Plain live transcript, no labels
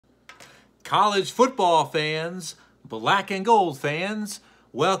College football fans, black and gold fans,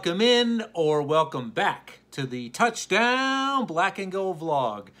 welcome in or welcome back to the Touchdown Black and Gold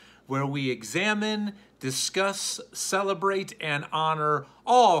vlog, where we examine, discuss, celebrate, and honor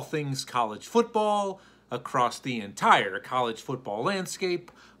all things college football across the entire college football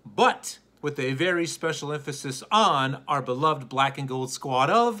landscape, but with a very special emphasis on our beloved black and gold squad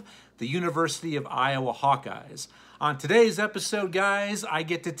of the University of Iowa Hawkeyes. On today's episode, guys, I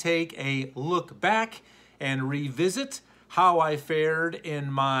get to take a look back and revisit how I fared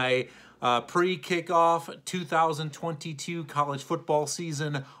in my pre-kickoff 2022 college football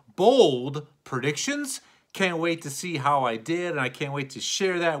season bold predictions. Can't wait to see how I did, and I can't wait to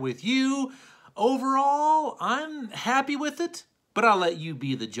share that with you. Overall, I'm happy with it, but I'll let you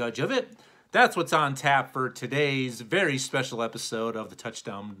be the judge of it. That's what's on tap for today's very special episode of the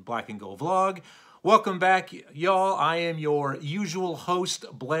Touchdown Black and Gold vlog. Welcome back, y'all. I am your usual host,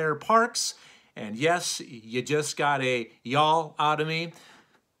 Blair Parks. And yes, you just got a y'all out of me.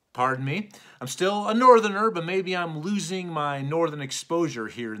 Pardon me. I'm still a northerner, but maybe I'm losing my northern exposure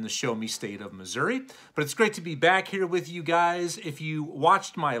here in the show me state of Missouri. But it's great to be back here with you guys. If you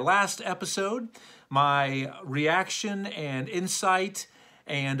watched my last episode, my reaction and insight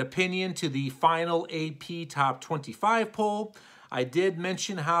and opinion to the final AP Top 25 poll, I did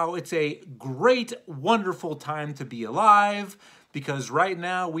mention how it's a great, wonderful time to be alive, because right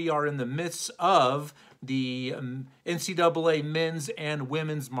now we are in the midst of the NCAA men's and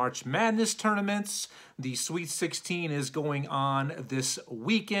women's March Madness tournaments. The Sweet 16 is going on this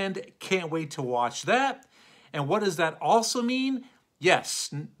weekend. Can't wait to watch that. And what does that also mean?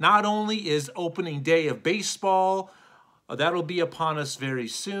 Yes, not only is opening day of baseball, that'll be upon us very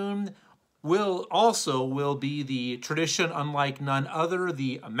soon, will be the tradition unlike none other,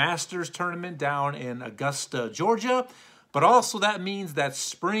 the Masters tournament down in Augusta, Georgia. But also that means that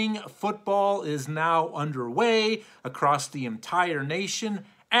spring football is now underway across the entire nation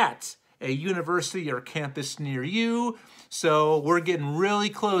at a university or campus near you. So we're getting really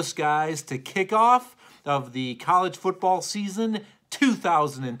close, guys, to kickoff of the college football season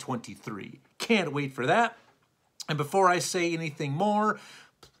 2023. Can't wait for that. And before I say anything more,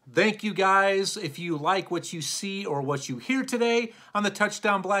 thank you guys. If you like what you see or what you hear today on the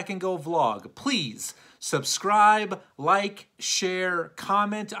Touchdown Black and Gold vlog, please subscribe, like, share,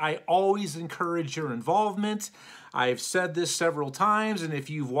 comment. I always encourage your involvement. I've said this several times, and if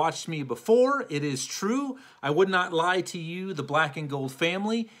you've watched me before, it is true. I would not lie to you, the Black and Gold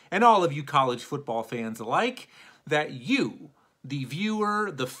family, and all of you college football fans alike, that you, the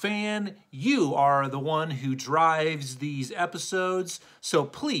viewer, the fan, you are the one who drives these episodes. So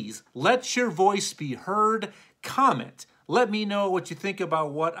please, let your voice be heard. Comment. Let me know what you think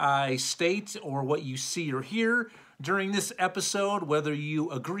about what I state or what you see or hear during this episode, whether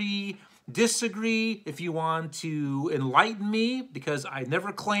you agree, disagree, if you want to enlighten me, because I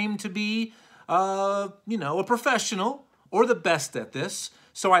never claim to be, a professional or the best at this.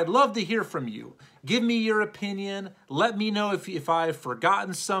 So I'd love to hear from you. Give me your opinion. Let me know if I've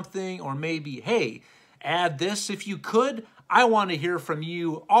forgotten something, or maybe, hey, add this if you could. I want to hear from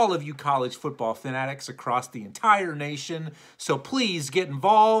you, all of you college football fanatics across the entire nation. So please get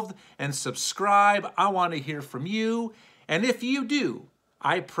involved and subscribe. I want to hear from you. And if you do,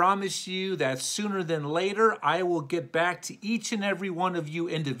 I promise you that sooner than later, I will get back to each and every one of you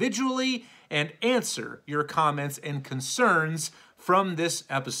individually and answer your comments and concerns from this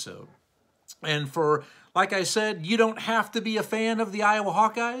episode. And like I said, you don't have to be a fan of the Iowa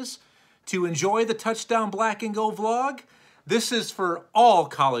Hawkeyes to enjoy the Touchdown Black and Gold vlog. This is for all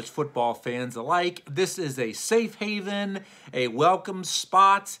college football fans alike. This is a safe haven, a welcome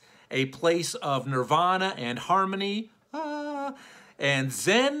spot, a place of nirvana and harmony and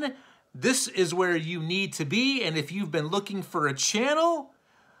zen. This is where you need to be. And if you've been looking for a channel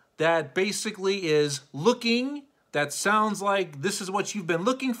that basically is that sounds like this is what you've been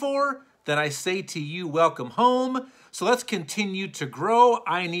looking for, then I say to you, welcome home. So let's continue to grow.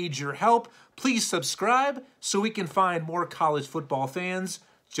 I need your help. Please subscribe so we can find more college football fans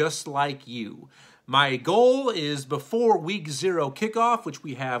just like you. My goal is before week 0 kickoff, which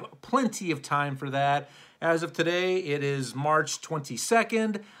we have plenty of time for that. As of today, it is March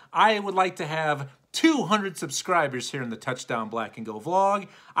 22nd. I would like to have 200 subscribers here in the Touchdown Black and Gold vlog.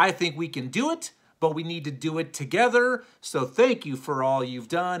 I think we can do it, but we need to do it together. So thank you for all you've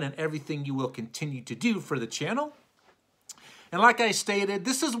done and everything you will continue to do for the channel. And like I stated,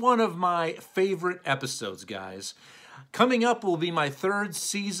 this is one of my favorite episodes, guys. Coming up will be my 3rd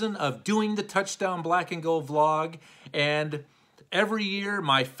season of doing the Touchdown Black and Gold vlog. And every year,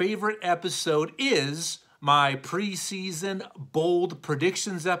 my favorite episode is my preseason bold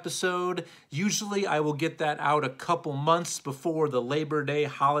predictions episode. Usually I will get that out a couple months before the Labor Day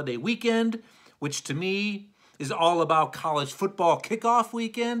holiday weekend, which to me is all about college football kickoff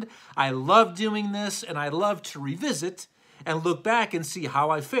weekend. I love doing this, and I love to revisit and look back and see how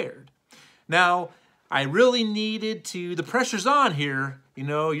I fared. Now, I really needed to, the pressure's on here, you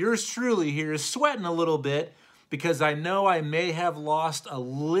know, yours truly here is sweating a little bit because I know I may have lost a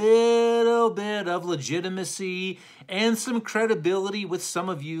little bit of legitimacy and some credibility with some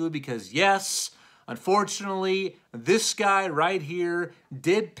of you because yes, unfortunately, this guy right here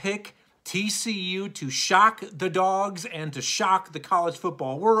did pick TCU to shock the dogs and to shock the college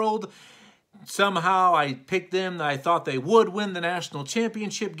football world. Somehow I picked them. I thought they would win the national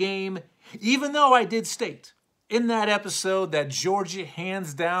championship game, even though I did state in that episode that Georgia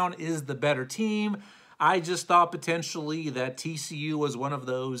hands down is the better team. I just thought potentially that TCU was one of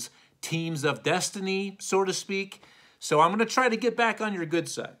those teams of destiny, so to speak. So I'm going to try to get back on your good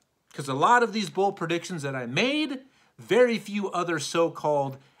side because a lot of these bold predictions that I made, very few other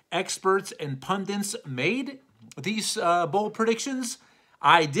so-called experts and pundits made these bold predictions.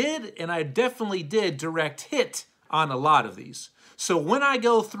 I did, and I definitely did direct hit on a lot of these. So when I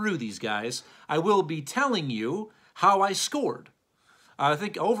go through these guys, I will be telling you how I scored. I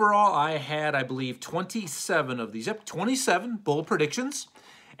think overall I had, I believe, 27 of these. Yep, 27 bold predictions,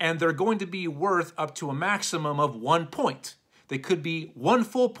 and they're going to be worth up to a maximum of 1 point. They could be 1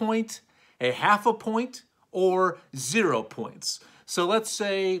 full point, a half a point, or 0 points. So let's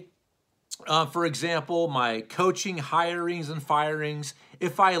say, for example, my coaching hirings and firings,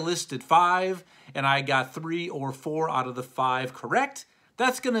 if I listed 5 and I got 3 or 4 out of the 5 correct,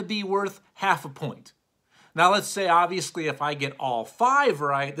 that's going to be worth half a point. Now, let's say, obviously, if I get all 5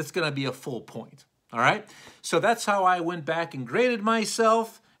 right, that's going to be a full point. All right? So that's how I went back and graded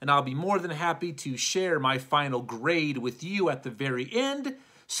myself, and I'll be more than happy to share my final grade with you at the very end.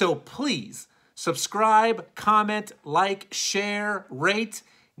 So please subscribe, comment, like, share, rate,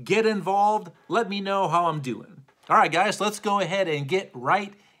 get involved. Let me know how I'm doing. All right, guys, let's go ahead and get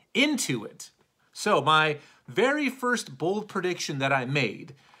right into it. So my very first bold prediction that I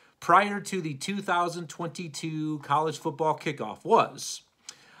made prior to the 2022 college football kickoff was,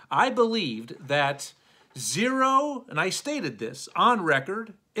 I believed that 0, and I stated this on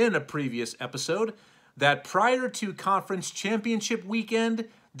record in a previous episode, that prior to conference championship weekend,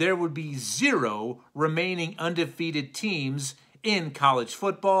 there would be 0 remaining undefeated teams in college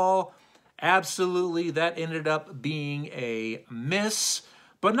football. Absolutely, that ended up being a miss,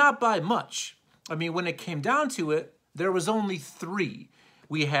 but not by much. I mean, when it came down to it, there was only 3.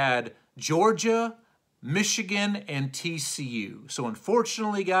 We had Georgia, Michigan, and TCU. So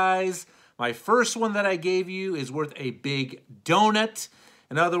unfortunately, guys, my first one that I gave you is worth a big donut.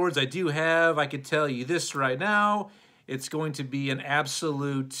 In other words, I could tell you this right now, it's going to be an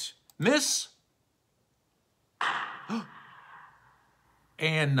absolute miss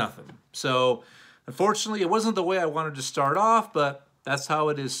and nothing. So unfortunately, it wasn't the way I wanted to start off, but that's how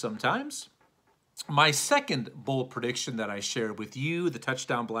it is sometimes. My second bold prediction that I shared with you, the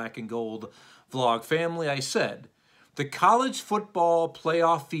Touchdown Black and Gold vlog family, I said, the college football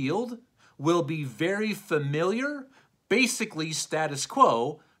playoff field will be very familiar, basically status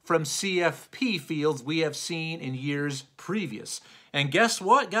quo, from CFP fields we have seen in years previous. And guess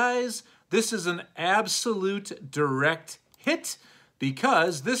what, guys? This is an absolute direct hit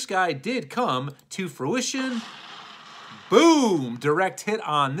because this guy did come to fruition. Boom! Direct hit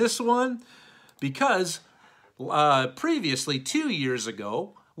on this one. Because previously, 2 years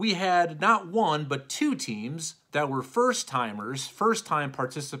ago, we had not 1, but 2 teams that were first-timers, first-time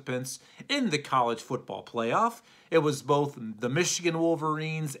participants in the college football playoff. It was both the Michigan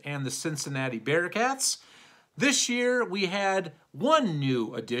Wolverines and the Cincinnati Bearcats. This year, we had 1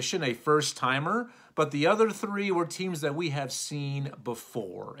 new addition, a first-timer, but the other 3 were teams that we have seen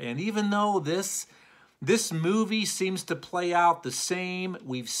before. And even though this movie seems to play out the same,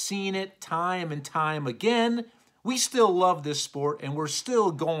 we've seen it time and time again, we still love this sport and we're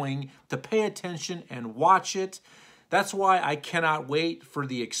still going to pay attention and watch it. That's why I cannot wait for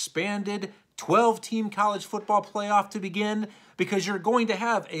the expanded 12-team college football playoff to begin, because you're going to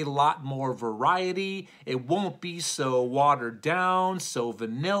have a lot more variety. It won't be so watered down, so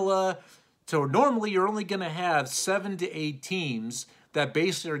vanilla. So normally you're only going to have 7 to 8 teams that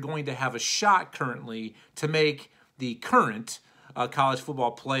basically are going to have a shot currently to make the current college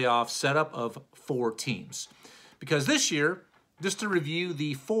football playoff setup of 4 teams. Because this year, just to review,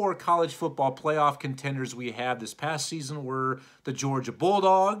 the 4 college football playoff contenders we had this past season were the Georgia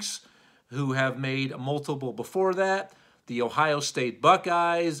Bulldogs, who have made multiple before that, The Ohio State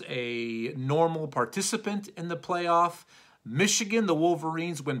Buckeyes, a normal participant in the playoff. Michigan, the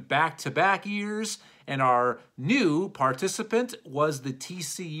Wolverines, went back-to-back years, and our new participant was the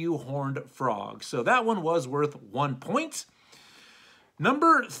TCU Horned Frogs. So that one was worth 1 point.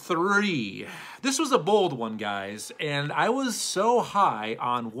 Number 3. This was a bold one, guys, and I was so high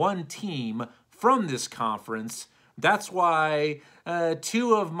on one team from this conference. That's why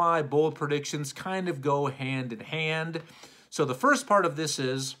 2 of my bold predictions kind of go hand in hand. So the first part of this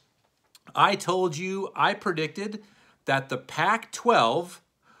is, I told you, I predicted that the Pac-12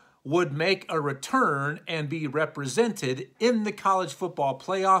 would make a return and be represented in the college football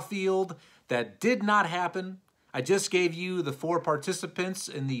playoff field. That did not happen. I just gave you the 4 participants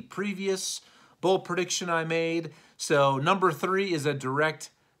in the previous bold prediction I made. So number 3 is a direct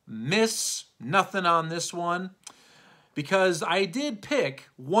miss. Nothing on this one. Because I did pick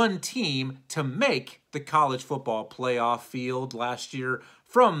one team to make the college football playoff field last year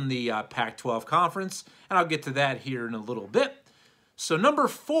from the Pac-12 conference, and I'll get to that here in a little bit. So number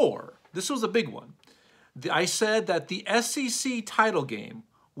 4, this was a big one. I said that the SEC title game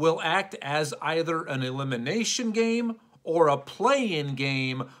will act as either an elimination game or a play-in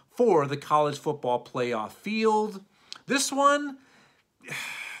game for the college football playoff field. This one,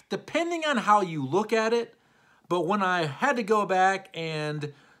 depending on how you look at it, but when I had to go back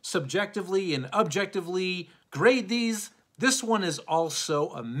and subjectively and objectively grade these, this one is also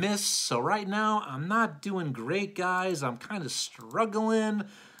a miss. So right now, I'm not doing great, guys. I'm kind of struggling.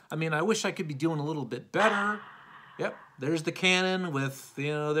 I mean, I wish I could be doing a little bit better. Yep, there's the cannon with,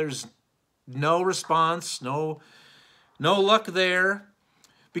 there's no response, no luck there.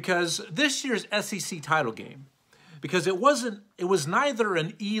 Because this year's SEC title game, because it was neither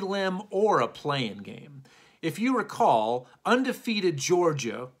an elim or a play-in game. If you recall, undefeated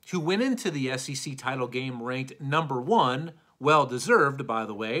Georgia, who went into the SEC title game ranked number 1, well-deserved, by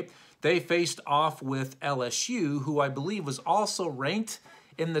the way, they faced off with LSU, who I believe was also ranked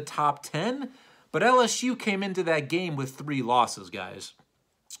in the top 10, but LSU came into that game with 3 losses, guys.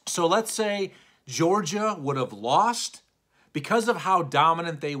 So let's say Georgia would have lost. Because of how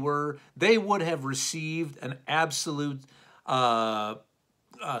dominant they were, they would have received an absolute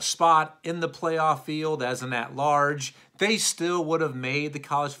spot in the playoff field as an at-large. They still would have made the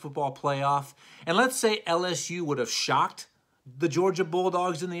college football playoff. And let's say LSU would have shocked the Georgia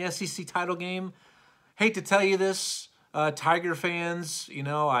Bulldogs in the SEC title game. Hate to tell you this, Tiger fans,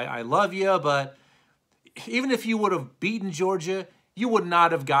 I love you, but even if you would have beaten Georgia, you would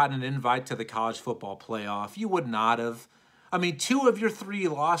not have gotten an invite to the college football playoff. You would not have. I mean, 2 of your 3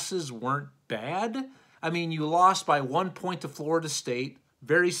 losses weren't bad. I mean, you lost by 1 point to Florida State.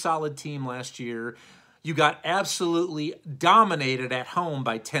 Very solid team last year. You got absolutely dominated at home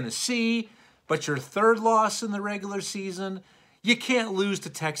by Tennessee, but your 3rd loss in the regular season, you can't lose to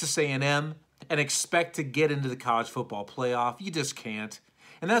Texas A&M and expect to get into the college football playoff. You just can't.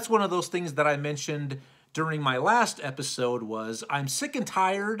 And that's one of those things that I mentioned during my last episode was I'm sick and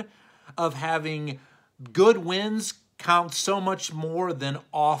tired of having good wins count so much more than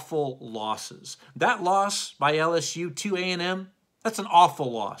awful losses. That loss by LSU to A&M, that's an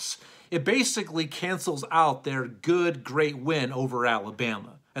awful loss. It basically cancels out their good, great win over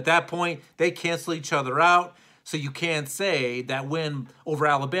Alabama. At that point, they cancel each other out, so you can't say that win over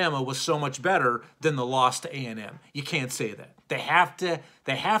Alabama was so much better than the loss to A&M. You can't say that. They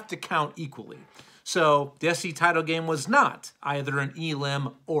have to count equally. So the SEC title game was not either an elim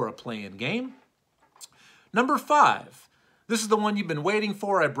or a play-in game. Number 5. This is the one you've been waiting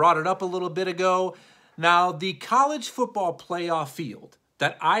for. I brought it up a little bit ago. Now, the college football playoff field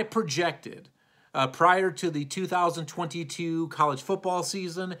that I projected prior to the 2022 college football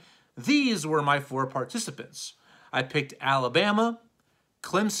season, these were my 4 participants. I picked Alabama,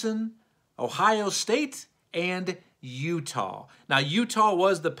 Clemson, Ohio State, and Utah. Now, Utah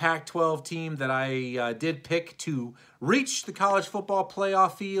was the Pac-12 team that I did pick to reach the college football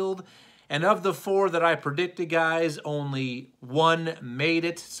playoff field. And of the 4 that I predicted, guys, only 1 made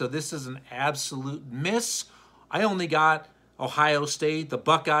it. So this is an absolute miss. I only got Ohio State, the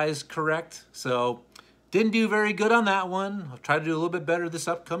Buckeyes, correct. So didn't do very good on that one. I'll try to do a little bit better this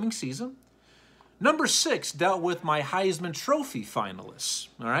upcoming season. Number 6 dealt with my Heisman Trophy finalists.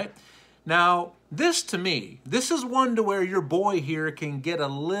 All right. Now, this to me, this is one to where your boy here can get a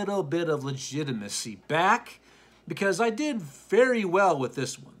little bit of legitimacy back because I did very well with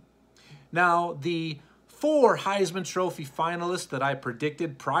this one. Now, the 4 Heisman Trophy finalists that I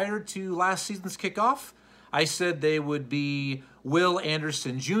predicted prior to last season's kickoff, I said they would be Will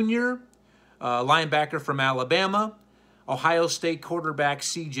Anderson Jr., linebacker from Alabama, Ohio State quarterback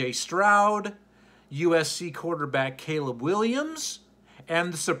C.J. Stroud, USC quarterback Caleb Williams,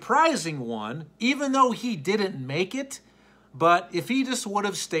 and the surprising one, even though he didn't make it, but if he just would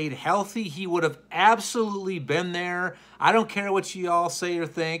have stayed healthy, he would have absolutely been there. I don't care what you all say or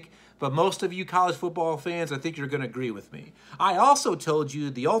think, but most of you college football fans, I think you're going to agree with me. I also told you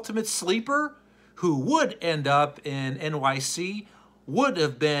the ultimate sleeper who would end up in NYC would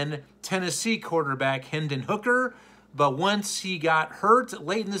have been Tennessee quarterback Hendon Hooker, but once he got hurt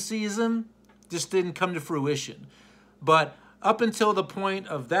late in the season, just didn't come to fruition. But up until the point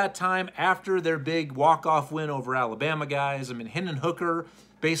of that time, after their big walk-off win over Alabama guys, I mean, Hendon Hooker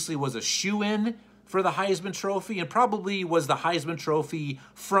basically was a shoo-in for the Heisman Trophy and probably was the Heisman Trophy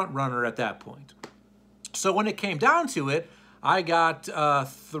front runner at that point. So when it came down to it, I got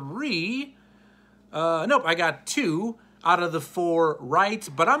I got 2 out of the 4 right,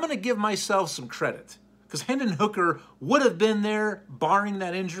 but I'm going to give myself some credit because Hendon Hooker would have been there barring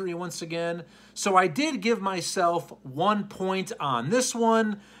that injury once again. So I did give myself 1 point on this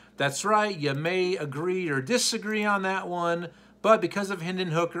one. That's right, you may agree or disagree on that one, but because of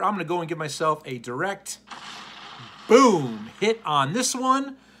Hendon Hooker, I'm going to go and give myself a direct boom hit on this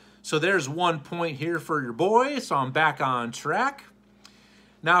one. So there's 1 point here for your boy, so I'm back on track.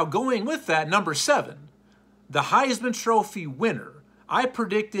 Now going with that, number 7, the Heisman Trophy winner. I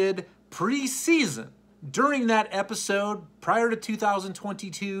predicted preseason during that episode prior to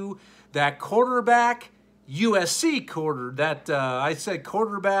 2022 that quarterback, USC I said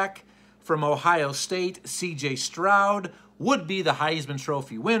quarterback from Ohio State, C.J. Stroud, would be the Heisman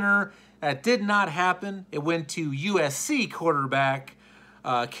Trophy winner. That did not happen. It went to USC quarterback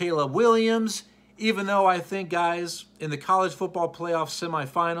Caleb Williams, even though I think, guys, in the college football playoff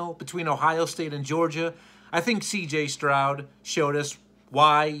semifinal between Ohio State and Georgia, I think C.J. Stroud showed us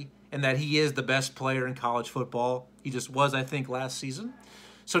why and that he is the best player in college football. He just was, I think, last season.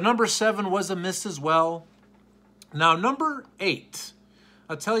 So number 7 was a miss as well. Now, number 8,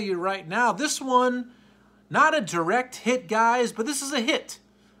 I'll tell you right now, this one, not a direct hit, guys, but this is a hit.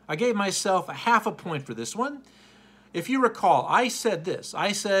 I gave myself a half a point for this one. If you recall, I said this.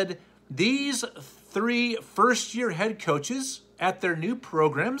 I said these 3 first-year head coaches at their new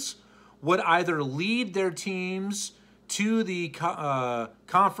programs would either lead their teams to the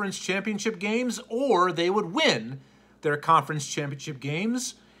conference championship games or they would win their conference championship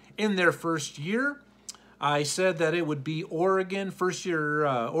games in their first year. I said that it would be Oregon, first-year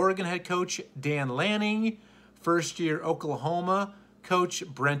Oregon head coach Dan Lanning, first-year Oklahoma coach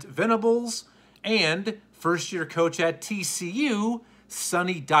Brent Venables, and first-year coach at TCU,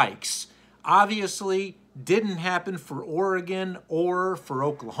 Sonny Dykes. Obviously, didn't happen for Oregon or for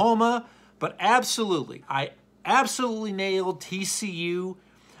Oklahoma, but absolutely, I absolutely nailed TCU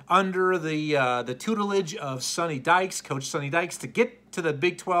under the tutelage of Sonny Dykes, Coach Sonny Dykes, to get to the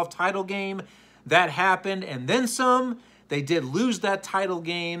Big 12 title game. That happened, and then some. They did lose that title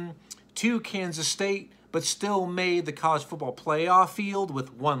game to Kansas State, but still made the college football playoff field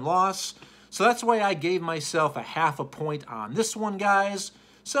with 1 loss. So that's why I gave myself a half a point on this one, guys.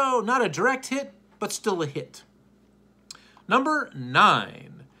 So not a direct hit, but still a hit. Number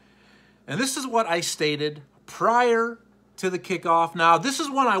 9. And this is what I stated prior to the kickoff. Now, this is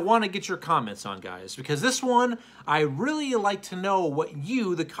one I want to get your comments on, guys, because this one, I really like to know what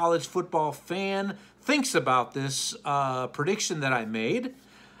you, the college football fan, thinks about this prediction that I made.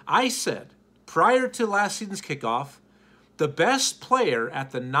 I said, prior to last season's kickoff, the best player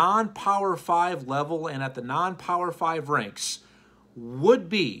at the non-Power 5 level and at the non-Power 5 ranks would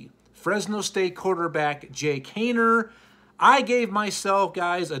be Fresno State quarterback Jake Haener. I gave myself,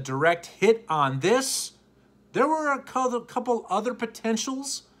 guys, a direct hit on this. There were a couple other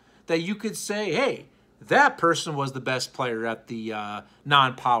potentials that you could say, hey, that person was the best player at the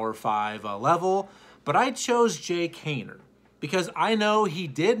non-Power 5 level. But I chose Jake Haener because I know he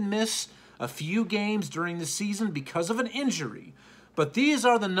did miss a few games during the season because of an injury. But these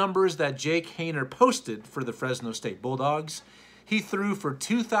are the numbers that Jake Haener posted for the Fresno State Bulldogs. He threw for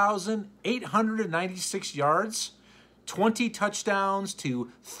 2,896 yards, 20 touchdowns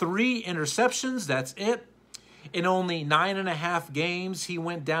to 3 interceptions. That's it. In only 9.5 games, he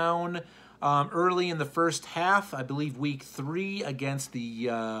went down early in the first half, I believe week 3 against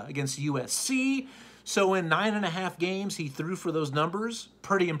USC. So in 9.5 games, he threw for those numbers.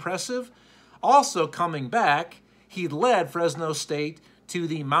 Pretty impressive. Also coming back, he led Fresno State to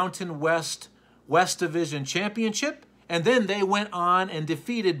the Mountain West Division Championship, and then they went on and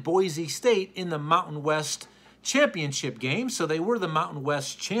defeated Boise State in the Mountain West Championship game. So they were the Mountain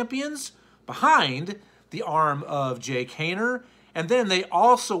West champions behind the arm of Jake Haener. And then they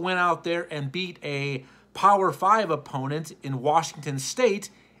also went out there and beat a Power 5 opponent in Washington State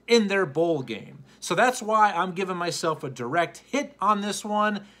in their bowl game. So that's why I'm giving myself a direct hit on this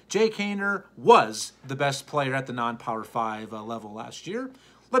one. Jake Haener was the best player at the non-Power 5 level last year.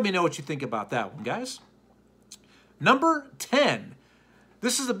 Let me know what you think about that one, guys. Number 10.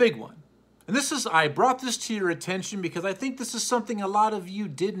 This is a big one. And I brought this to your attention because I think this is something a lot of you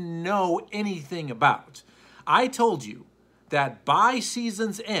didn't know anything about. I told you that by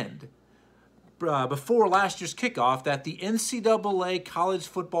season's end, before last year's kickoff, that the NCAA college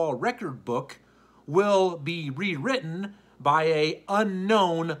football record book will be rewritten by an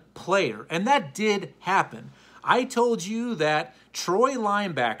unknown player. And that did happen. I told you that Troy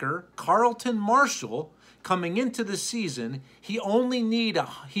linebacker Carlton Martial, coming into the season, he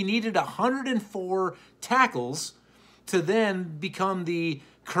needed 104 tackles to then become the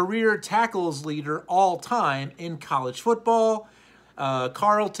career tackles leader all time in college football.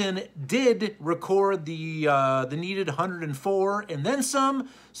 Carlton did record the needed 104 and then some.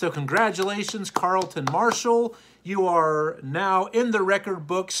 So congratulations, Carlton Martial. You are now in the record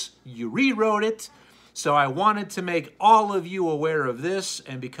books. You rewrote it. So I wanted to make all of you aware of this.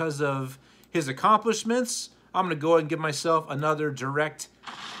 And because of his accomplishments, I'm going to go ahead and give myself another direct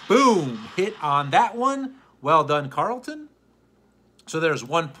boom hit on that one. Well done, Carlton. So there's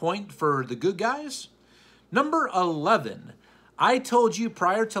 1 point for the good guys. Number 11. I told you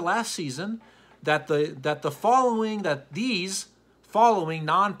prior to last season that these following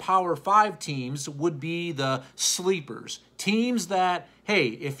non-Power 5 teams would be the sleepers. Teams that, hey,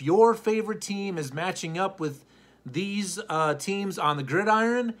 if your favorite team is matching up with these teams on the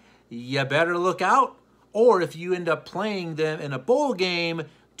gridiron, you better look out. Or if you end up playing them in a bowl game,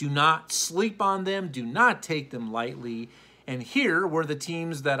 do not sleep on them. Do not take them lightly. And here were the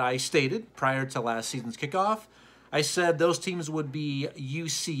teams that I stated prior to last season's kickoff. I said those teams would be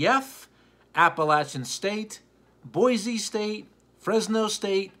UCF, Appalachian State, Boise State, Fresno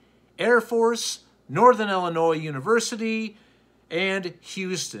State, Air Force, Northern Illinois University, and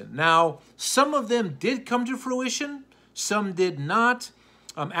Houston. Now, some of them did come to fruition. Some did not.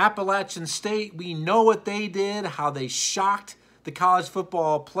 Appalachian State, we know what they did, how they shocked the college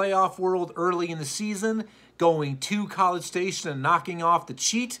football playoff world early in the season, going to College Station and knocking off the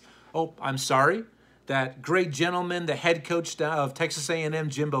cheat. Oh, I'm sorry. That great gentleman, the head coach of Texas A&M,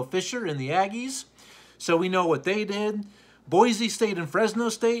 Jimbo Fisher, in the Aggies. So we know what they did. Boise State and Fresno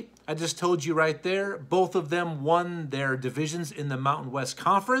State, I just told you right there, both of them won their divisions in the Mountain West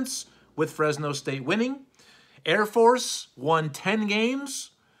Conference, with Fresno State winning. Air Force won 10 games.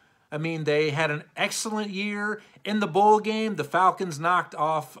 I mean, they had an excellent year. In the bowl game, the Falcons knocked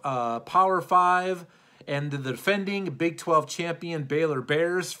off Power 5 and the defending Big 12 champion Baylor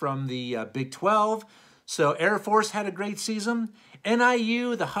Bears from the Big 12. So Air Force had a great season.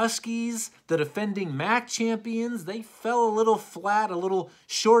 NIU, the Huskies, the defending MAC champions, they fell a little flat, a little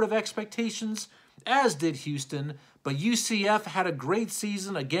short of expectations, as did Houston. But UCF had a great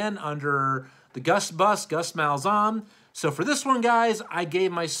season, again, under the Gus Malzahn. So for this one, guys, I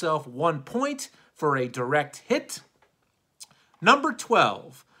gave myself 1 point for a direct hit. Number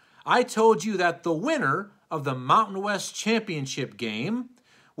 12. I told you that the winner of the Mountain West Championship game,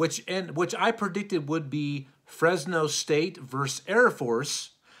 which I predicted would be Fresno State versus Air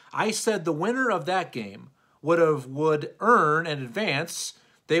Force, I said the winner of that game would earn an advance.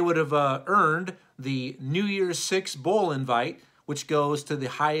 They would have earned the New Year's Six Bowl invite, which goes to the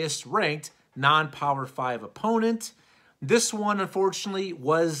highest ranked non-Power 5 opponent. This one, unfortunately,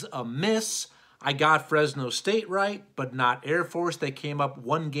 was a miss. I got Fresno State right, but not Air Force. They came up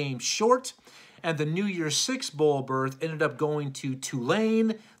 1 game short. And the New Year's Six Bowl berth ended up going to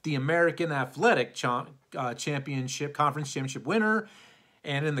Tulane, the American Athletic Conference Championship winner.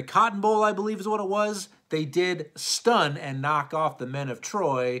 And in the Cotton Bowl, I believe is what it was, they did stun and knock off the men of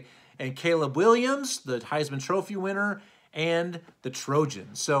Troy and Caleb Williams, the Heisman Trophy winner, and the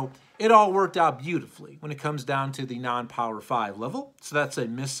Trojans. So it all worked out beautifully when it comes down to the non-Power 5 level. So that's a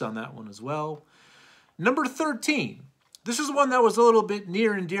miss on that one as well. Number 13. This is one that was a little bit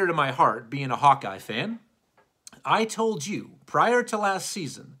near and dear to my heart, being a Hawkeye fan. I told you prior to last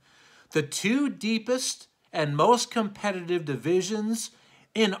season, the 2 deepest and most competitive divisions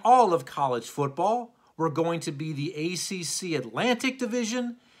in all of college football were going to be the ACC Atlantic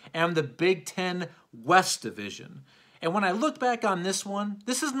Division and the Big Ten West Division. And when I look back on this one,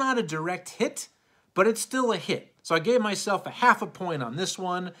 this is not a direct hit, but it's still a hit. So I gave myself a half a point on this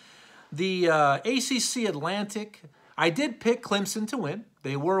one. The ACC Atlantic, I did pick Clemson to win.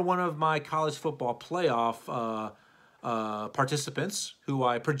 They were one of my college football playoff participants who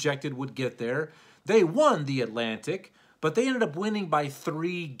I projected would get there. They won the Atlantic, but they ended up winning by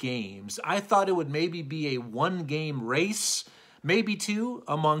 3 games. I thought it would maybe be a 1-game race, maybe 2,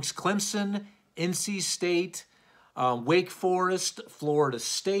 amongst Clemson NC State, Wake Forest, Florida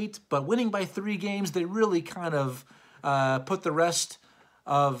State. But winning by 3 games, they really kind of put the rest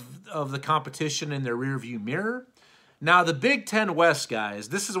of the competition in their rearview mirror. Now, the Big Ten West, guys,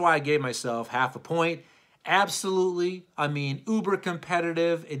 this is why I gave myself half a point. Absolutely, I mean, uber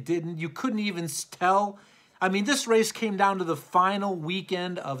competitive. You couldn't even tell. I mean, this race came down to the final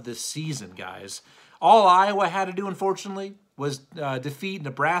weekend of the season, guys. All Iowa had to do, unfortunately, was defeat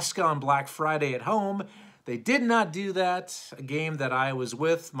Nebraska on Black Friday at home. They did not do that, a game that I was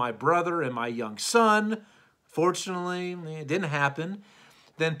with my brother and my young son. Fortunately, it didn't happen.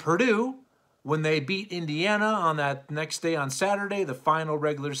 Then Purdue, when they beat Indiana on that next day on Saturday, the final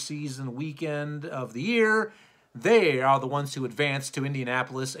regular season weekend of the year, they are the ones who advanced to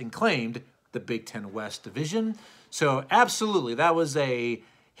Indianapolis and claimed the Big Ten West division. So absolutely, that was a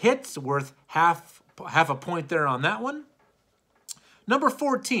hit worth half a point there on that one. Number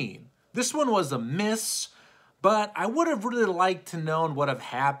 14. This one was a miss, but I would have really liked to know what have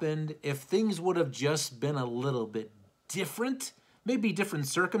happened if things would have just been a little bit different, maybe different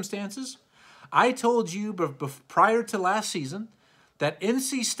circumstances. I told you prior to last season that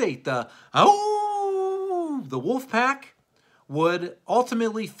NC State, the Wolfpack, would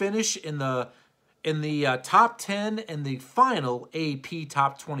ultimately finish in the top 10 in the final AP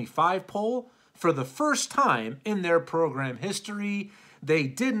Top 25 poll for the first time in their program history. They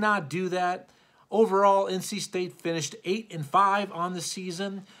did not do that. Overall, NC State finished 8-5 on the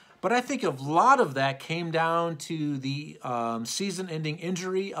season. But I think a lot of that came down to the season-ending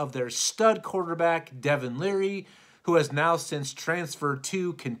injury of their stud quarterback, Devin Leary, who has now since transferred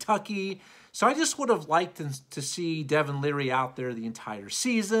to Kentucky. So I just would have liked to see Devin Leary out there the entire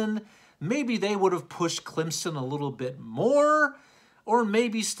season. Maybe they would have pushed Clemson a little bit more, or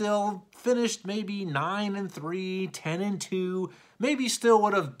maybe still finished maybe 9-3, 10-2, maybe still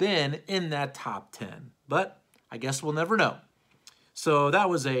would have been in that top 10. But I guess we'll never know. So that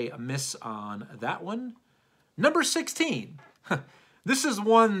was a miss on that one. Number 16. This is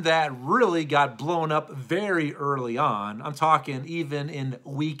one that really got blown up very early on. I'm talking even in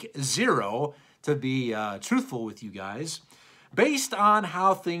week 0, to be truthful with you guys. Based on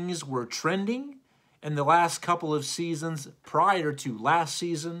how things were trending in the last couple of seasons prior to last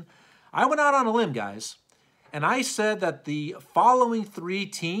season, I went out on a limb, guys, and I said that the following 3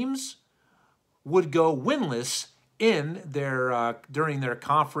 teams would go winless in their during their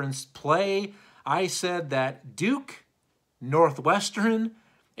conference play. I said that Duke, Northwestern,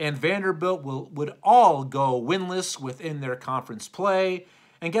 and Vanderbilt would all go winless within their conference play.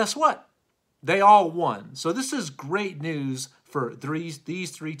 And guess what? They all won. So this is great news for these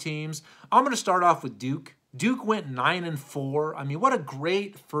 3 teams. I'm going to start off with Duke. Duke went 9-4. I mean, what a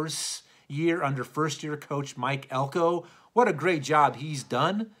great first year under first-year coach Mike Elko. What a great job he's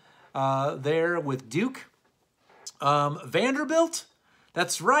done there with Duke. Vanderbilt,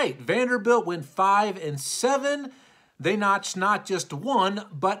 that's right. Vanderbilt went 5-7. They notched not just 1,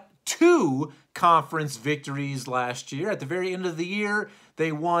 but 2 conference victories last year. At the very end of the year,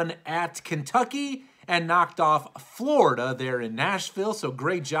 they won at Kentucky and knocked off Florida there in Nashville. So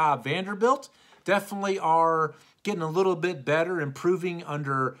great job, Vanderbilt. Definitely are getting a little bit better, improving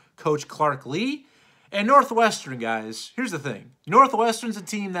under Coach Clark Lee. And Northwestern, guys, here's the thing. Northwestern's a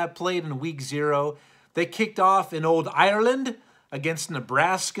team that played in week 0. They kicked off in Old Ireland against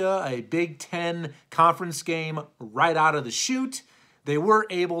Nebraska, a Big Ten conference game right out of the chute. They were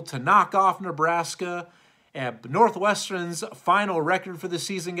able to knock off Nebraska. And Northwestern's final record for the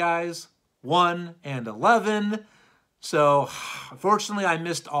season, guys, 1-11. So, unfortunately, I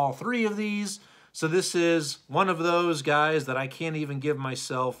missed all 3 of these. So this is one of those guys that I can't even give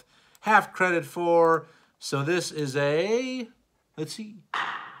myself half credit for. So this is a, let's see,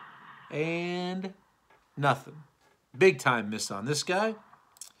 and nothing. Big time miss on this guy.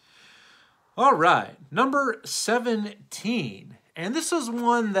 All right, number 17. And this is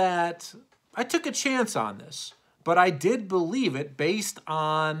one that I took a chance on this, but I did believe it based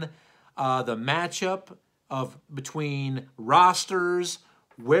on the matchup between rosters,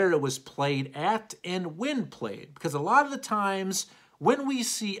 where it was played at, and when played. Because a lot of the times when we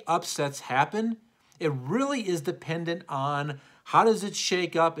see upsets happen, it really is dependent on how does it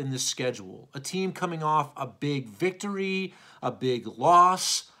shake up in the schedule. A team coming off a big victory, a big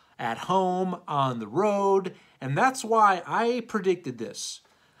loss at home, on the road. And that's why I predicted this.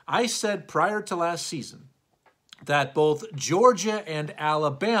 I said prior to last season that both Georgia and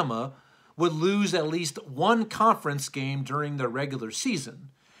Alabama would lose at least 1 conference game during the regular season.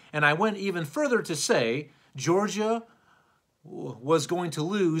 And I went even further to say Georgia was going to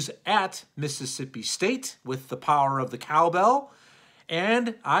lose at Mississippi State with the power of the cowbell.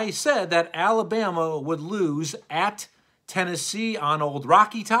 And I said that Alabama would lose at Tennessee on Old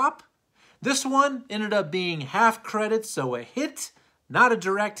Rocky Top. This one ended up being half credit, so a hit, not a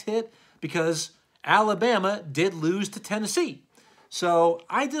direct hit, because Alabama did lose to Tennessee. So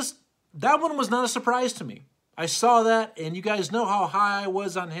that one was not a surprise to me. I saw that, and you guys know how high I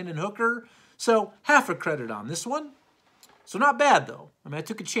was on Hendon Hooker, so half a credit on this one. So not bad, though. I mean, I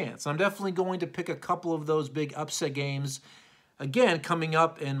took a chance. I'm definitely going to pick a couple of those big upset games, again, coming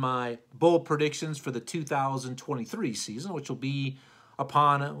up in my bold predictions for the 2023 season, which will be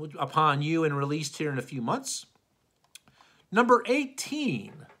upon you and released here in a few months. Number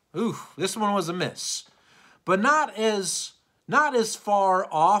 18. Ooh, this one was a miss, but not as far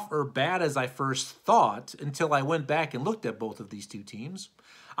off or bad as I first thought until I went back and looked at both of these two teams.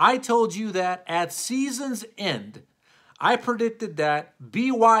 I told you that at season's end, I predicted that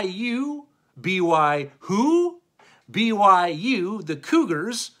BYU, the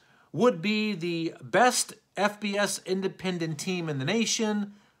Cougars, would be the best FBS independent team in the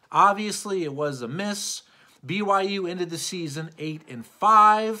nation. Obviously, it was a miss. BYU ended the season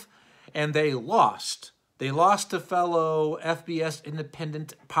 8-5, and they lost. They lost to fellow FBS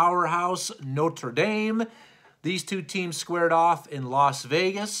independent powerhouse Notre Dame. These two teams squared off in Las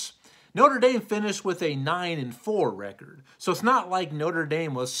Vegas. Notre Dame finished with a 9-4 record. So it's not like Notre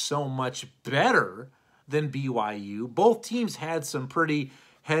Dame was so much better than BYU. Both teams had some pretty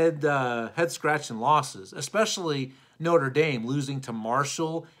head-scratching losses, especially Notre Dame losing to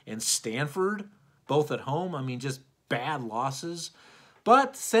Marshall and Stanford, both at home. I mean, just bad losses.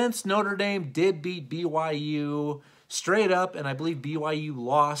 But since Notre Dame did beat BYU straight up, and I believe BYU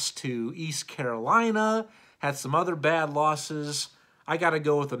lost to East Carolina, had some other bad losses, I got to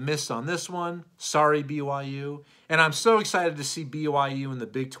go with a miss on this one. Sorry, BYU. And I'm so excited to see BYU in the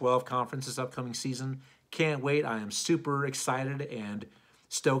Big 12 Conference this upcoming season. Can't wait. I am super excited and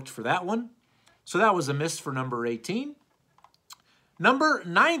stoked for that one. So that was a miss for number 18. Number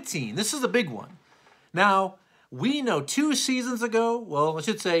 19. This is a big one. Now, we know 2 seasons ago, well, I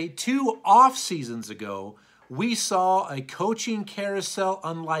should say 2 off seasons ago, we saw a coaching carousel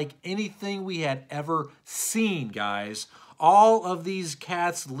unlike anything we had ever seen, guys. All of these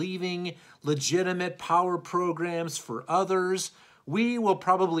cats leaving legitimate power programs for others. We will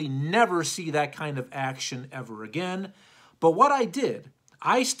probably never see that kind of action ever again. But what I did,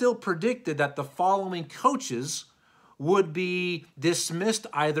 I still predicted that the following coaches would be dismissed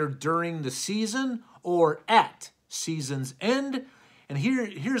either during the season or at season's end. And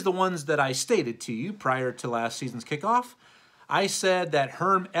here's the ones that I stated to you prior to last season's kickoff. I said that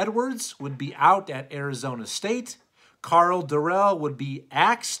Herm Edwards would be out at Arizona State. Karl Dorrell would be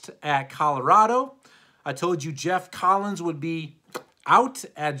axed at Colorado. I told you Jeff Collins would be out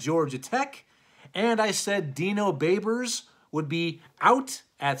at Georgia Tech. And I said Dino Babers would be out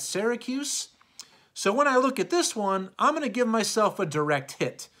at Syracuse. So when I look at this one, I'm going to give myself a direct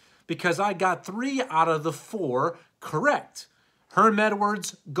hit because I got 3 out of the 4 correct. Herm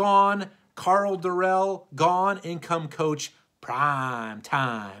Edwards, gone. Karl Dorrell, gone. Income coach, prime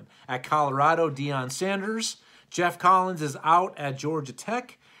time. At Colorado, Deion Sanders. Jeff Collins is out at Georgia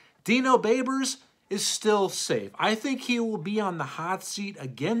Tech. Dino Babers is still safe. I think he will be on the hot seat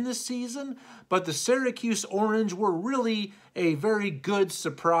again this season, but the Syracuse Orange were really a very good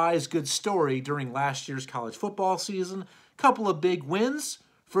surprise, good story during last year's college football season. Couple of big wins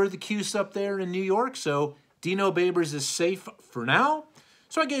for the Cuse up there in New York, so Dino Babers is safe for now.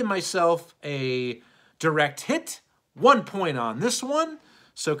 So I gave myself a direct hit, 1 point on this one.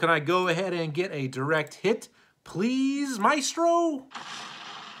 So can I go ahead and get a direct hit, please, Maestro?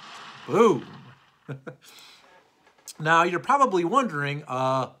 Boom. Now, you're probably wondering,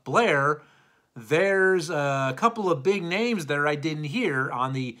 Blair, there's a couple of big names there I didn't hear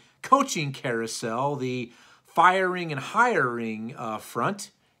on the coaching carousel, the firing and hiring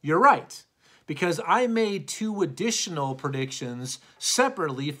front. You're right, because I made 2 additional predictions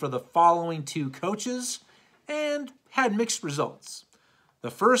separately for the following 2 coaches and had mixed results.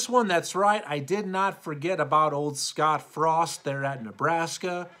 The first one, that's right, I did not forget about old Scott Frost there at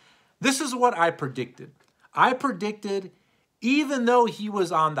Nebraska. This is what I predicted. I predicted, even though he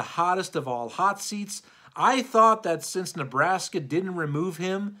was on the hottest of all hot seats, I thought that since Nebraska didn't remove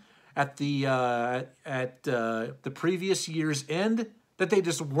him at the previous year's end, that they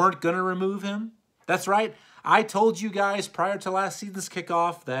just weren't going to remove him. That's right. I told you guys prior to last season's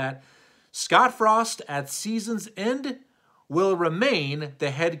kickoff that Scott Frost at season's end will remain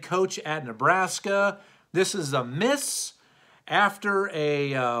the head coach at Nebraska. This is a miss. After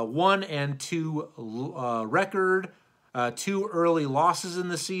a 1-2 record, 2 early losses in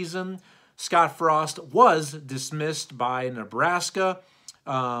the season, Scott Frost was dismissed by Nebraska.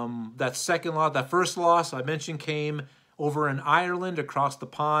 That first loss I mentioned came over in Ireland across the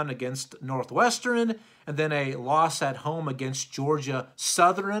pond against Northwestern, and then a loss at home against Georgia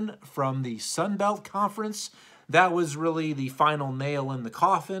Southern from the Sun Belt Conference. That was really the final nail in the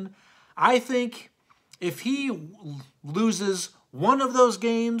coffin. I think if he loses one of those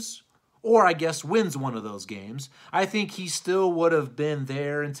games, or I guess wins one of those games, I think he still would have been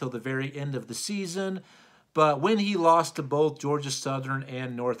there until the very end of the season. But when he lost to both Georgia Southern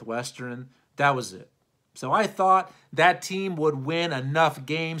and Northwestern, that was it. So I thought that team would win enough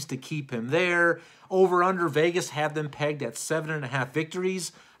games to keep him there. Over under, Vegas had them pegged at 7.5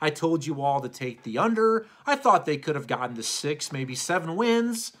 victories. I told you all to take the under. I thought they could have gotten to 6, maybe 7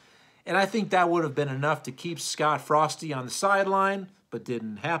 wins. And I think that would have been enough to keep Scott Frosty on the sideline, but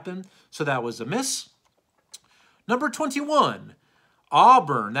didn't happen. So that was a miss. Number 21,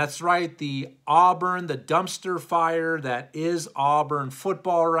 Auburn. That's right, the Auburn, the dumpster fire that is Auburn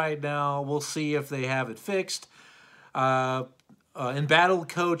football right now. We'll see if they have it fixed. Embattled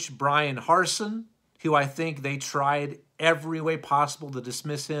coach Brian Harsin, who I think they tried every way possible to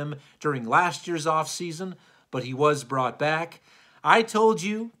dismiss him during last year's offseason, but he was brought back. I told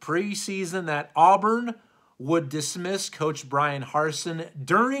you preseason that Auburn would dismiss Coach Brian Harsin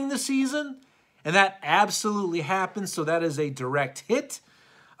during the season, and that absolutely happened, so that is a direct hit.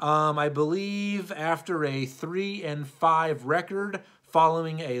 I believe after a 3-5 record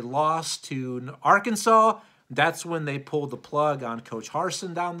following a loss to Arkansas, that's when they pulled the plug on Coach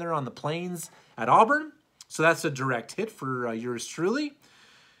Harsin down there on the plains at Auburn. So that's a direct hit for yours truly.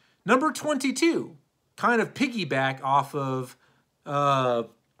 Number 22, kind of piggyback off of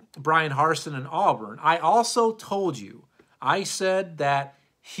Brian Harsin and Auburn. I also told you, I said that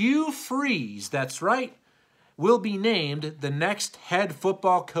Hugh Freeze, that's right, will be named the next head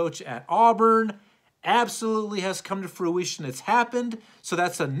football coach at Auburn. Absolutely has come to fruition. It's happened. So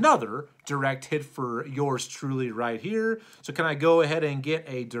that's another direct hit for yours truly right here. So can I go ahead and get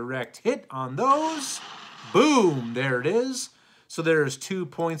a direct hit on those? Boom, there it is. So there's 2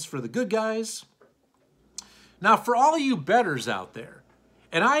 points for the good guys. Now for all you bettors out there,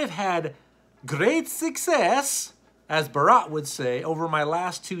 and I have had great success, as Barat would say, over my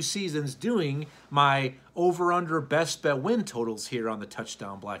last 2 seasons doing my over-under best bet win totals here on the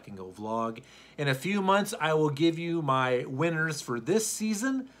Touchdown Black and Gold vlog. In a few months, I will give you my winners for this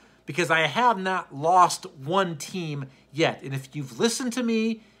season because I have not lost one team yet. And if you've listened to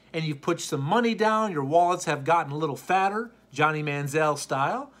me and you've put some money down, your wallets have gotten a little fatter, Johnny Manziel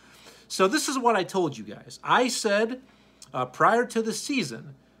style. So this is what I told you guys. I said prior to the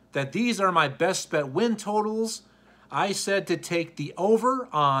season that these are my best bet win totals. I said to take the over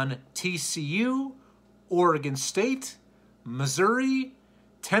on TCU, Oregon State, Missouri,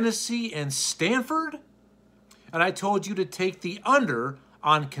 Tennessee, and Stanford. And I told you to take the under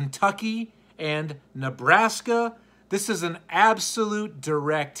on Kentucky and Nebraska. This is an absolute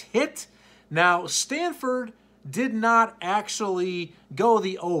direct hit. Now, Stanford did not actually go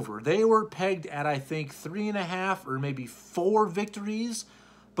the over. They were pegged at, I think, 3.5 or maybe 4 victories.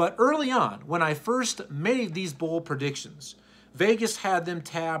 But early on, when I first made these bold predictions, Vegas had them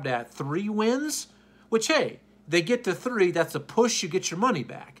tabbed at 3 wins, which, hey, they get to 3, that's a push, you get your money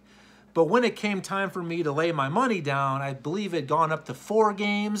back. But when it came time for me to lay my money down, I believe it had gone up to 4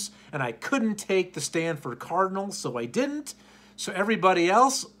 games, and I couldn't take the Stanford Cardinals, so I didn't. So everybody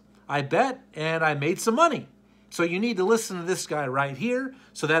else, I bet, and I made some money. So you need to listen to this guy right here.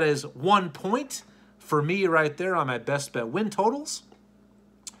 So that is 1 point for me right there on my best bet win totals.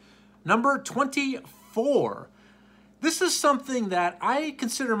 Number 24. This is something that I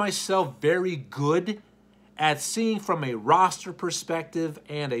consider myself very good at seeing from a roster perspective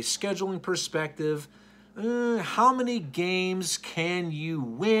and a scheduling perspective. How many games can you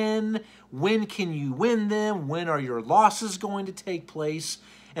win? When can you win them? When are your losses going to take place?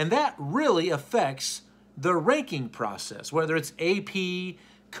 And that really affects the ranking process, whether it's AP,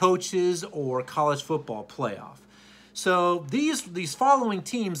 coaches, or college football playoff. So these following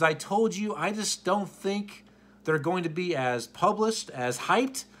teams, I told you, I just don't think they're going to be as published, as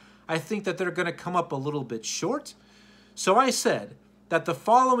hyped. I think that they're going to come up a little bit short. So I said that the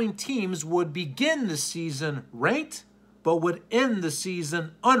following teams would begin the season ranked, but would end the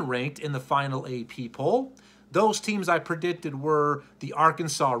season unranked in the final AP poll. Those teams I predicted were the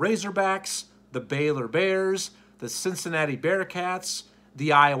Arkansas Razorbacks, the Baylor Bears, the Cincinnati Bearcats,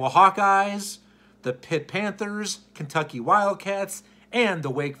 the Iowa Hawkeyes, the Pitt Panthers, Kentucky Wildcats, and the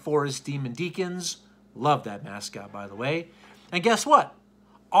Wake Forest Demon Deacons. Love that mascot, by the way. And guess what?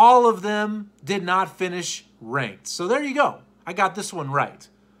 All of them did not finish ranked. So there you go. I got this one right.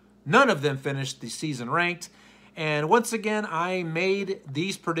 None of them finished the season ranked. And once again, I made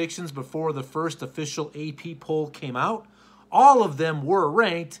these predictions before the first official AP poll came out. All of them were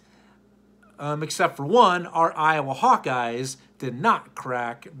ranked, except for one. Our Iowa Hawkeyes did not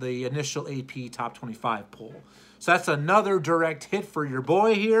crack the initial AP Top 25 poll. So that's another direct hit for your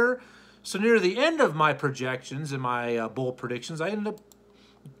boy here. So near the end of my projections and my bowl predictions, I ended up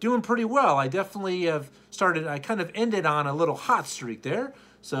doing pretty well. I definitely have started, I kind of ended on a little hot streak there.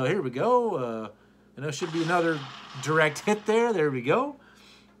 So here we go. And there should be another direct hit there. There we go.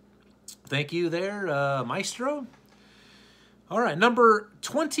 Thank you there, Maestro. All right, number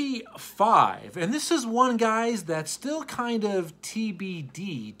 25. And this is one, guys, that's still kind of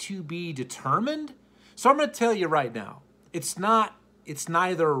TBD, to be determined. So I'm going to tell you right now, it's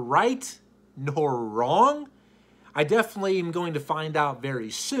neither right nor wrong. I definitely am going to find out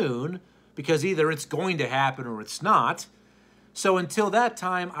very soon, because either it's going to happen or it's not. So until that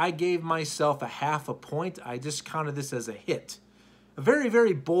time, I gave myself a half a point. I just counted this as a hit. A very,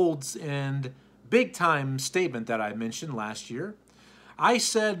 very bold and big-time statement that I mentioned last year. I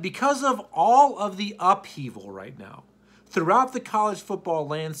said, because of all of the upheaval right now, throughout the college football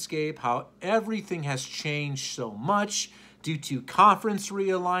landscape, how everything has changed so much due to conference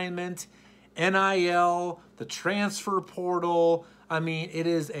realignment, NIL, the transfer portal. I mean, it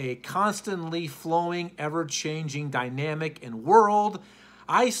is a constantly flowing, ever-changing dynamic and world.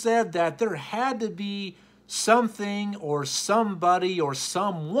 I said that there had to be something or somebody or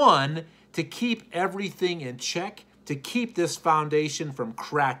someone to keep everything in check, to keep this foundation from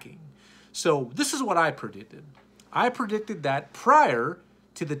cracking. So this is what I predicted. I predicted that prior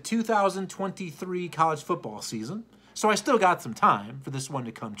to the 2023 college football season, so I still got some time for this one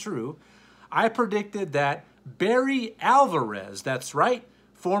to come true, I predicted that Barry Alvarez, that's right,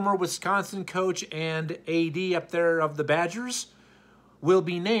 former Wisconsin coach and AD up there of the Badgers, will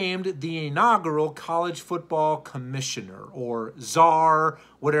be named the inaugural college football commissioner, or czar,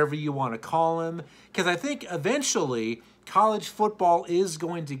 whatever you want to call him. Because I think eventually college football is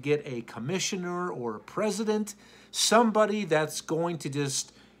going to get a commissioner or a president, somebody that's going to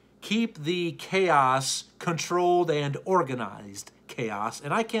just keep the chaos controlled and organized chaos.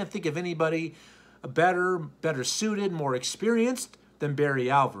 And I can't think of anybody better suited, more experienced than Barry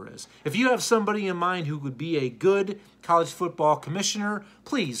Alvarez. If you have somebody in mind who would be a good college football commissioner,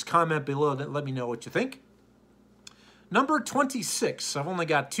 please comment below and let me know what you think. Number 26. I've only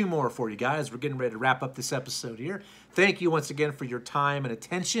got two more for you guys. We're getting ready to wrap up this episode here. Thank you once again for your time and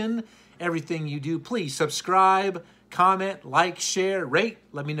attention. Everything you do, please subscribe, comment, like, share, rate.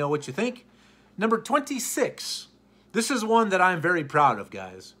 Let me know what you think. Number 26. This is one that I'm very proud of,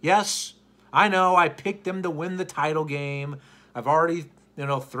 guys. Yes, I know I picked them to win the title game. I've already,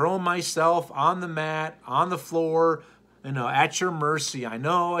 thrown myself on the mat, on the floor, at your mercy. I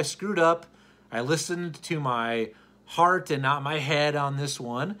know I screwed up. I listened to my heart and not my head on this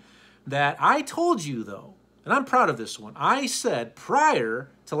one. That I told you, though, and I'm proud of this one. I said prior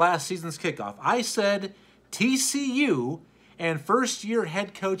to last season's kickoff, I said TCU and first-year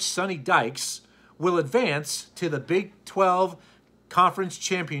head coach Sonny Dykes will advance to the Big 12 Conference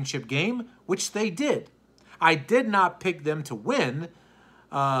Championship game, which they did. I did not pick them to win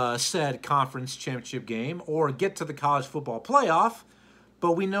said conference championship game or get to the college football playoff,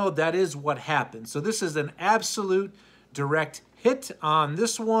 but we know that is what happened. So this is an absolute direct hit on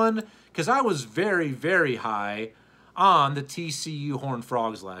this one, because I was very, very high on the TCU Horned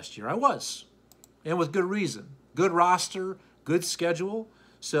Frogs last year. I was, and with good reason. Good roster, good schedule.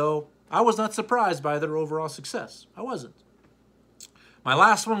 So I was not surprised by their overall success. I wasn't. My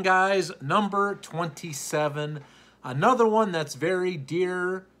last one, guys, number 27. Another one that's very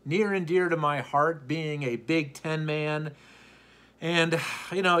near and dear to my heart, being a Big Ten man. And,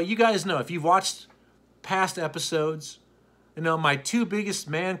 you guys know, if you've watched past episodes, my two biggest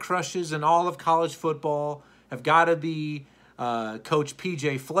man crushes in all of college football have got to be Coach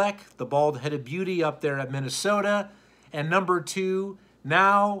P.J. Fleck, the bald-headed beauty up there at Minnesota, and number two,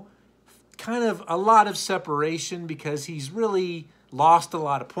 now kind of a lot of separation because he's really lost a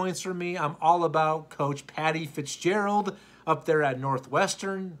lot of points for me. I'm all about Coach Patty Fitzgerald up there at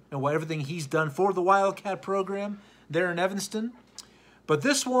Northwestern and everything he's done for the Wildcat program there in Evanston. But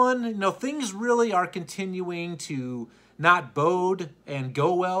this one, things really are continuing to not bode and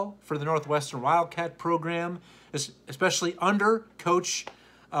go well for the Northwestern Wildcat program, especially under Coach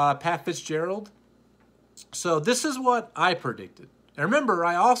Pat Fitzgerald. So this is what I predicted. And remember,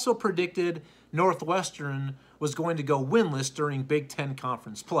 I also predicted Northwestern was going to go winless during Big Ten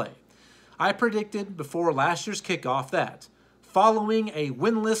Conference play. I predicted before last year's kickoff that following a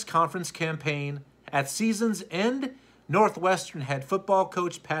winless conference campaign at season's end, Northwestern head football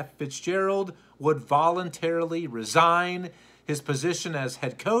coach Pat Fitzgerald would voluntarily resign his position as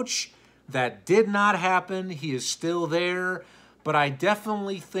head coach. That did not happen. He is still there. But I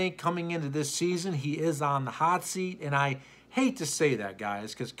definitely think coming into this season, he is on the hot seat. And I hate to say that,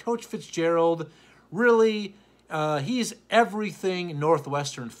 guys, because Coach Fitzgerald really, he's everything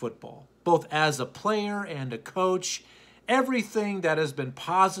Northwestern football, both as a player and a coach. Everything that has been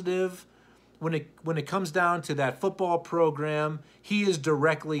positive when it comes down to that football program, he is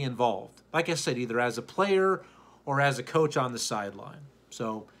directly involved. Like I said, either as a player or as a coach on the sideline.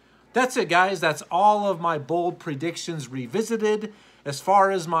 So that's it, guys. That's all of my bold predictions revisited. As far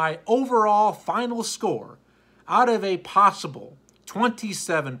as my overall final score, out of a possible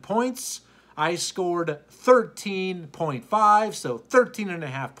 27 points, I scored 13.5, so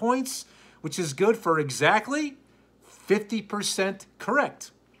 13.5 points, which is good for exactly 50%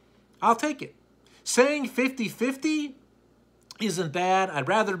 correct. I'll take it. Saying 50-50 isn't bad. I'd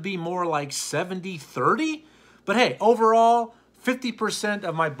rather be more like 70-30. But hey, overall, 50%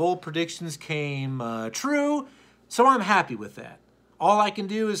 of my bold predictions came true, so I'm happy with that. All I can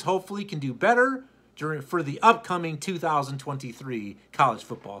do is hopefully can do better for the upcoming 2023 college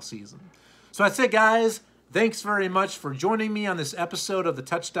football season. So that's it, guys. Thanks very much for joining me on this episode of the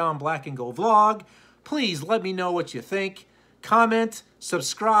Touchdown Black and Gold vlog. Please let me know what you think. Comment,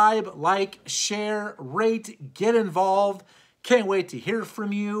 subscribe, like, share, rate, get involved. Can't wait to hear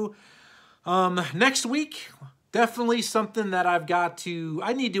from you. Next week, definitely something that I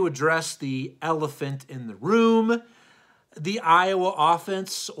need to address the elephant in the room, the Iowa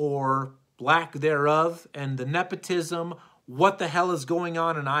offense or lack thereof, and the nepotism. What the hell is going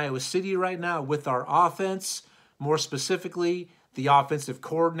on in Iowa City right now with our offense? More specifically, the offensive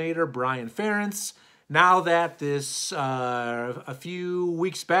coordinator, Brian Ferentz. Now that this, a few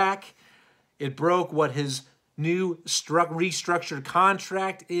weeks back, it broke what his new restructured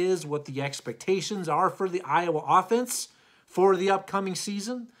contract is, what the expectations are for the Iowa offense for the upcoming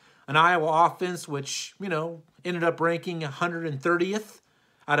season. An Iowa offense which, ended up ranking 130th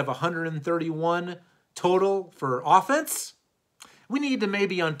out of 131 total for offense. We need to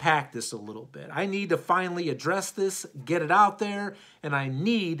maybe unpack this a little bit. I need to finally address this, get it out there, and I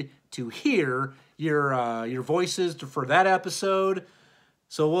need to hear your voices for that episode.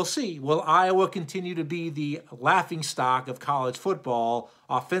 So we'll see. Will Iowa continue to be the laughingstock of college football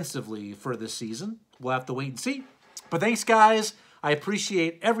offensively for this season? We'll have to wait and see. But thanks, guys. I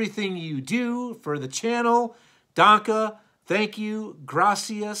appreciate everything you do for the channel. Danke, thank you,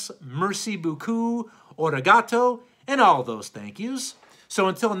 gracias, merci beaucoup, obrigado, and all those thank yous. So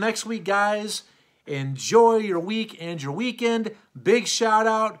until next week, guys, enjoy your week and your weekend. Big shout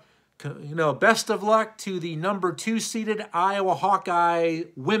out. Best of luck to the number 2 seeded Iowa Hawkeye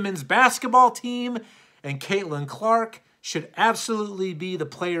women's basketball team. And Caitlin Clark should absolutely be the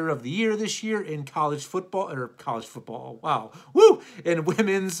player of the year this year in college football, wow, woo, in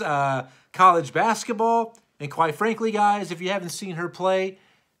women's college basketball. And quite frankly, guys, if you haven't seen her play,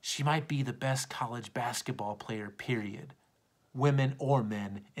 she might be the best college basketball player, period. Women or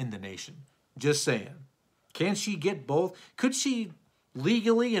men in the nation. Just saying. Can she get both? Could she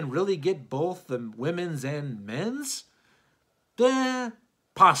legally and really get both the women's and men's?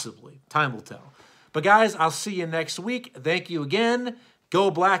 Possibly. Time will tell. But guys, I'll see you next week. Thank you again. Go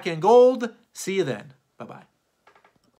black and gold. See you then. Bye-bye.